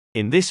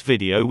In this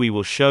video we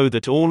will show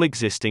that all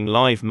existing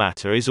live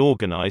matter is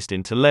organized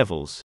into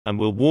levels, and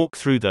we'll walk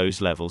through those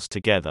levels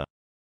together.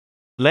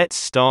 Let's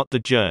start the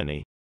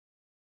journey.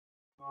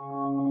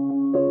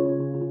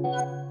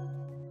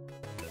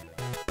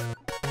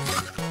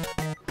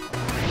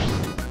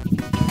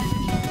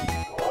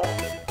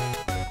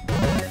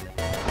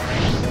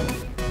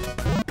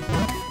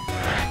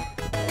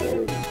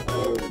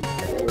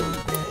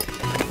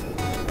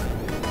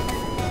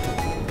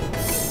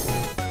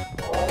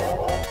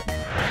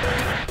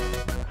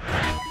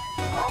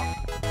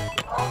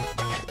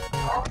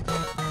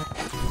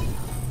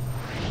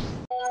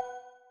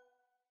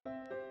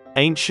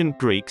 Ancient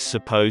Greeks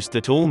supposed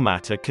that all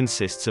matter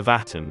consists of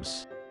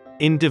atoms,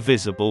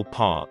 indivisible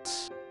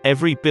parts.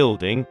 Every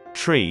building,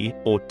 tree,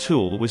 or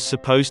tool was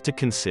supposed to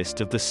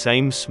consist of the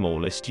same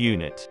smallest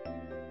unit.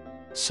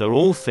 So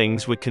all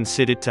things were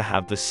considered to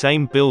have the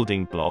same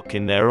building block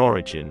in their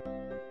origin.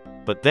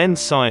 But then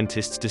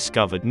scientists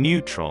discovered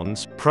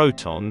neutrons,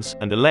 protons,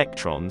 and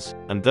electrons,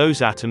 and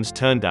those atoms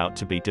turned out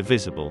to be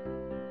divisible.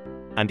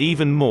 And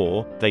even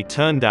more, they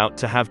turned out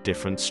to have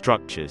different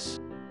structures.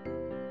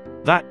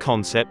 That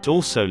concept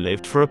also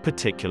lived for a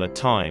particular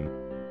time.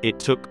 It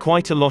took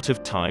quite a lot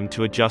of time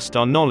to adjust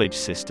our knowledge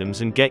systems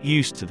and get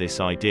used to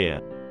this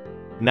idea.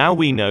 Now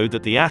we know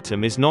that the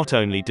atom is not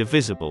only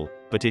divisible,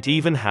 but it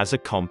even has a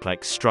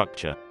complex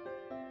structure.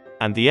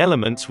 And the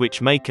elements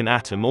which make an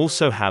atom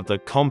also have the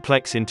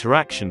complex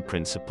interaction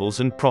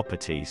principles and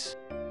properties.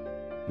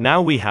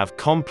 Now we have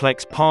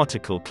complex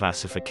particle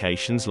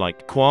classifications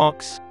like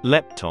quarks,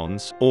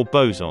 leptons, or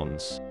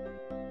bosons.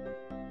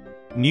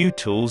 New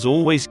tools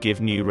always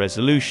give new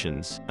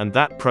resolutions, and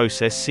that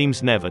process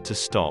seems never to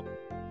stop.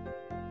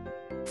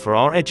 For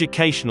our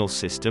educational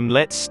system,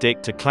 let's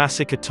stick to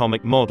classic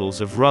atomic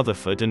models of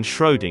Rutherford and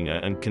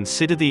Schrödinger and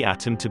consider the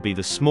atom to be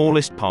the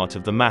smallest part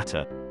of the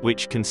matter,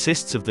 which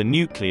consists of the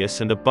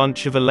nucleus and a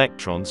bunch of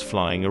electrons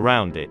flying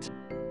around it.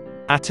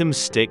 Atoms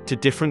stick to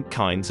different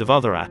kinds of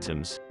other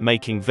atoms,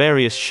 making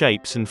various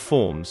shapes and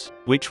forms,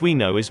 which we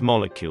know as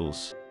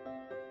molecules.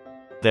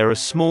 There are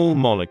small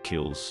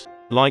molecules,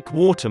 like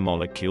water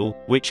molecule,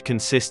 which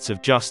consists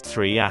of just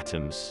 3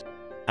 atoms.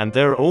 And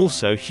there are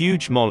also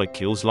huge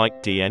molecules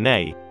like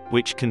DNA,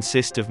 which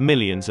consist of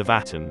millions of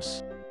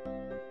atoms.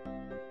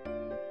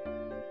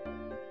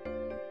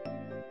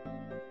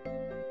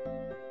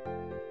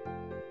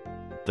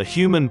 The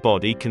human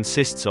body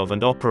consists of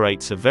and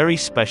operates a very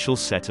special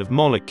set of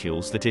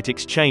molecules that it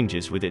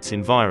exchanges with its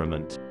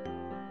environment.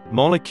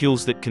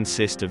 Molecules that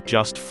consist of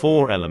just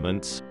 4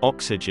 elements,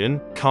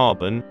 oxygen,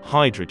 carbon,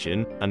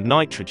 hydrogen, and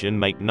nitrogen,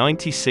 make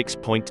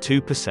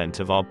 96.2%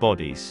 of our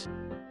bodies.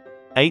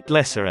 8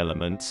 lesser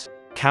elements,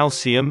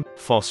 calcium,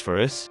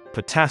 phosphorus,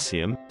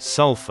 potassium,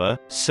 sulfur,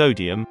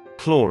 sodium,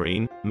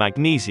 chlorine,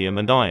 magnesium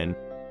and iron,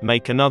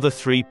 make another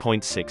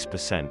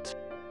 3.6%.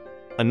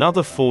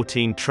 Another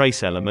 14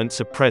 trace elements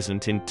are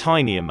present in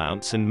tiny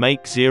amounts and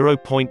make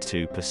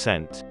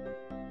 0.2%.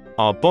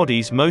 Our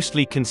bodies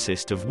mostly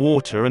consist of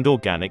water and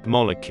organic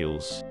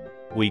molecules.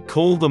 We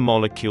call the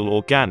molecule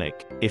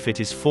organic if it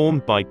is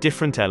formed by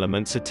different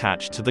elements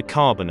attached to the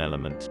carbon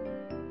element.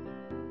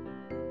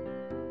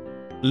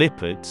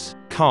 Lipids,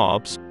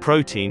 carbs,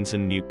 proteins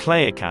and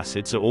nucleic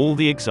acids are all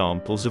the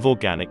examples of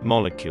organic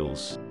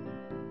molecules.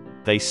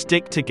 They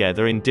stick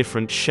together in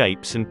different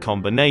shapes and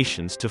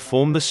combinations to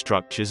form the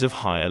structures of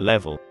higher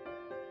level.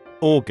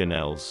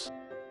 Organelles.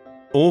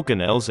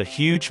 Organelles are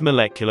huge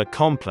molecular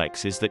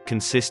complexes that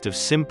consist of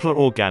simpler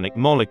organic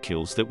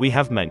molecules that we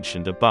have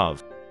mentioned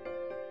above.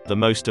 The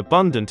most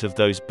abundant of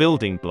those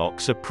building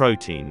blocks are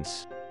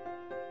proteins.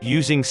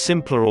 Using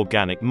simpler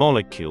organic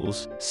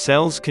molecules,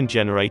 cells can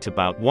generate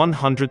about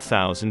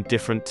 100,000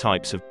 different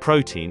types of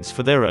proteins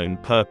for their own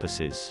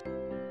purposes.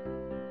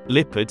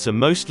 Lipids are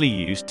mostly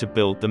used to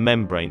build the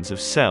membranes of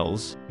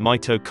cells,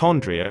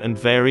 mitochondria and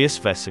various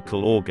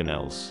vesicle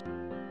organelles.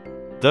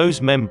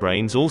 Those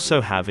membranes also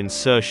have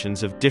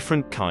insertions of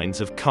different kinds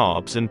of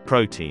carbs and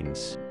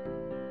proteins.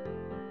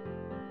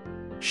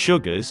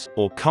 Sugars,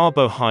 or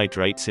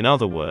carbohydrates in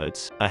other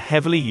words, are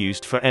heavily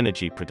used for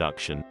energy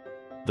production.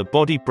 The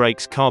body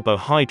breaks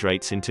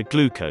carbohydrates into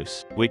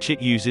glucose, which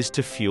it uses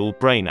to fuel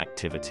brain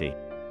activity.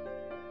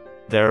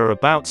 There are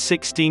about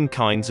 16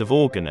 kinds of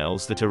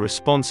organelles that are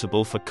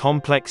responsible for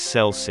complex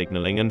cell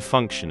signaling and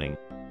functioning.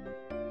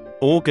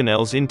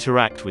 Organelles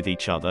interact with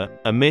each other,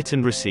 emit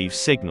and receive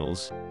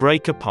signals,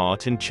 break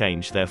apart and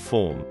change their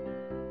form.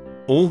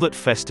 All that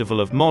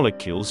festival of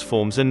molecules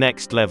forms a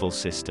next-level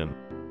system,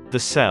 the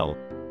cell.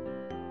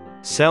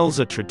 Cells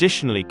are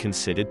traditionally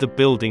considered the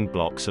building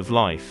blocks of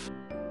life.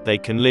 They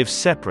can live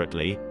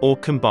separately, or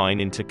combine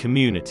into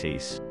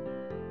communities.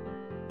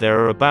 There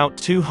are about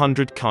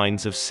 200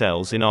 kinds of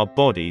cells in our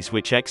bodies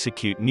which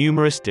execute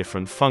numerous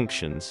different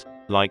functions,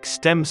 like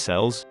stem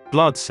cells,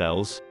 blood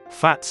cells,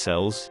 fat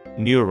cells,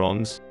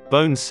 neurons,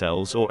 bone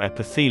cells or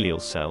epithelial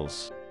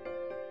cells.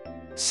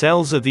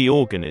 Cells are the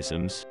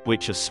organisms,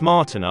 which are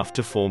smart enough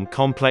to form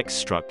complex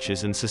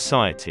structures and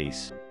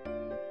societies.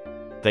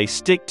 They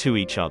stick to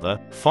each other,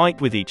 fight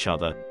with each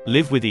other,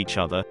 live with each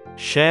other,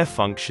 share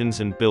functions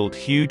and build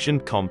huge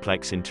and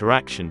complex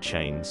interaction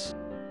chains.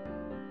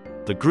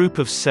 The group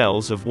of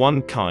cells of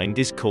one kind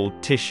is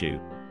called tissue.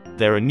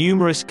 There are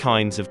numerous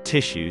kinds of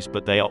tissues,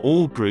 but they are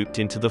all grouped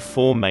into the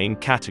four main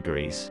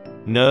categories: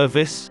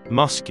 nervous,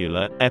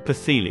 muscular,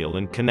 epithelial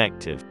and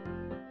connective.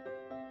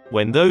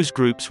 When those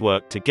groups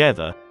work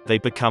together, they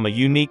become a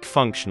unique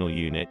functional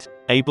unit,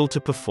 able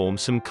to perform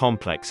some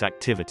complex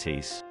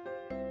activities.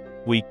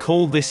 We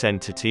call this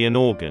entity an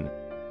organ.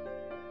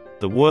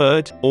 The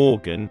word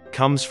organ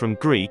comes from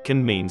Greek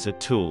and means a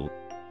tool.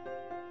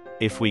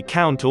 If we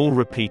count all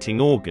repeating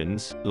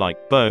organs,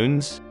 like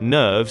bones,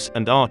 nerves,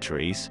 and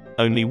arteries,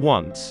 only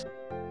once,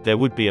 there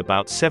would be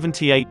about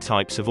 78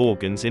 types of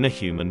organs in a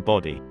human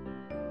body.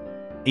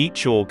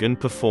 Each organ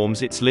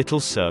performs its little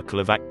circle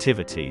of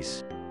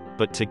activities.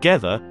 But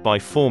together, by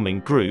forming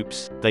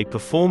groups, they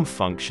perform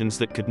functions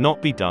that could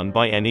not be done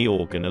by any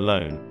organ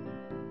alone.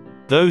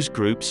 Those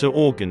groups are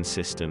organ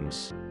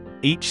systems.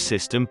 Each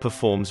system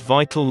performs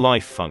vital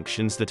life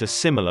functions that are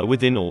similar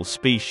within all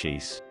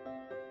species.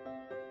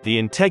 The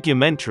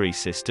integumentary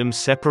system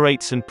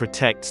separates and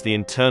protects the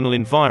internal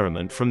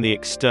environment from the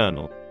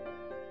external.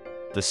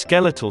 The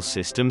skeletal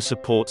system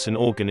supports an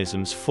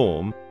organism's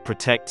form,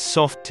 protects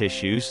soft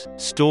tissues,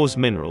 stores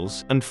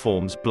minerals, and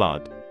forms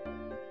blood.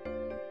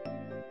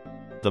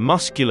 The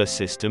muscular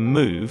system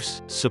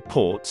moves,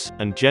 supports,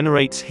 and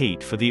generates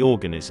heat for the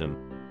organism.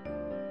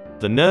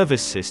 The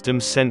nervous system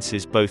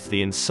senses both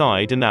the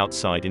inside and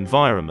outside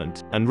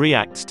environment, and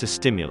reacts to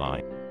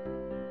stimuli.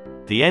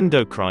 The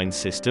endocrine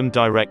system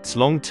directs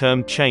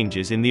long-term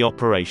changes in the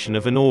operation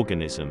of an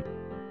organism.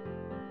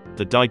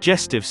 The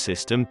digestive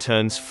system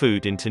turns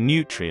food into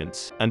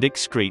nutrients, and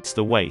excretes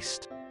the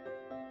waste.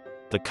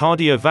 The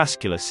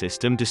cardiovascular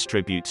system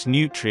distributes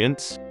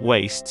nutrients,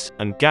 wastes,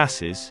 and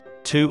gases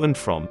to and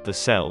from the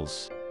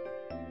cells.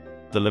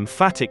 The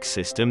lymphatic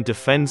system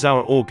defends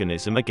our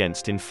organism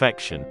against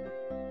infection.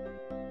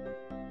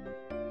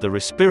 The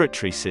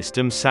respiratory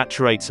system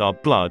saturates our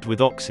blood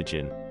with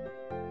oxygen.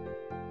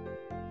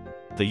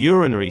 The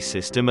urinary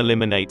system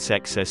eliminates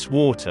excess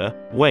water,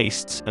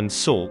 wastes, and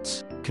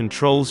salts,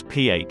 controls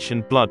pH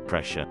and blood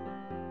pressure.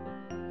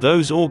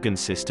 Those organ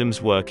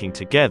systems working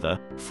together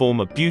form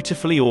a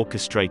beautifully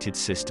orchestrated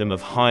system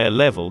of higher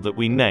level that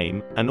we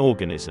name an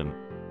organism.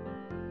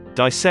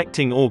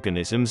 Dissecting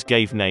organisms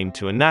gave name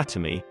to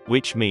anatomy,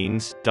 which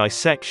means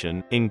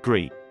dissection in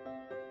Greek.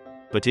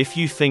 But if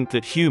you think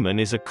that human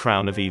is a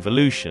crown of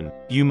evolution,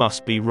 you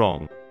must be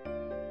wrong.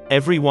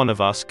 Every one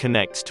of us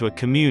connects to a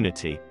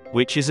community,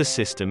 which is a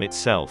system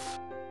itself.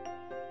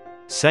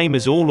 Same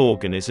as all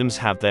organisms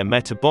have their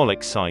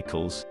metabolic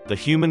cycles, the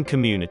human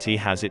community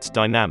has its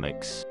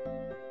dynamics.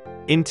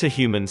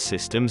 Interhuman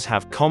systems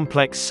have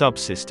complex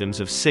subsystems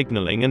of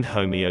signaling and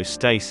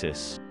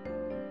homeostasis.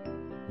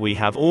 We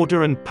have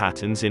order and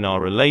patterns in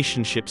our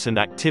relationships and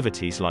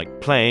activities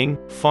like playing,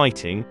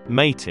 fighting,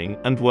 mating,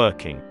 and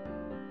working.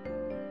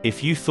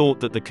 If you thought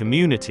that the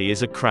community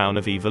is a crown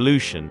of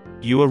evolution,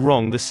 you are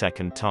wrong the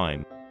second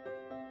time.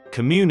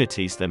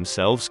 Communities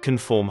themselves can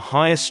form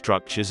higher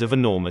structures of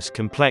enormous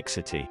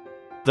complexity.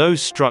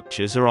 Those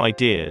structures are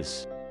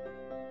ideas.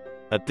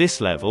 At this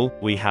level,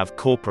 we have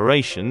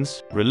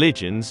corporations,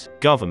 religions,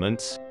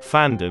 governments,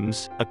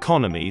 fandoms,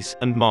 economies,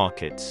 and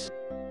markets.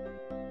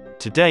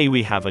 Today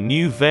we have a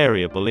new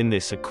variable in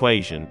this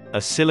equation, a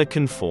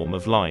silicon form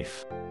of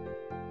life.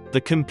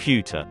 The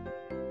computer.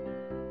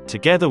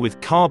 Together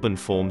with carbon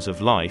forms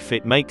of life,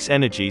 it makes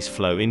energies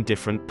flow in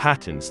different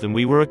patterns than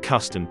we were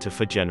accustomed to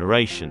for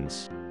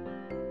generations.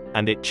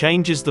 And it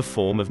changes the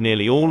form of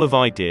nearly all of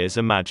ideas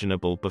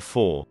imaginable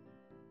before.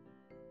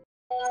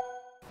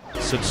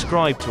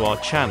 Subscribe to our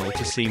channel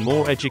to see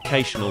more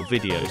educational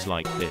videos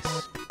like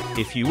this.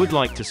 If you would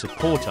like to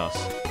support us,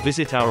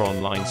 visit our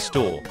online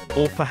store,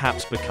 or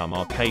perhaps become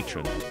our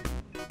patron.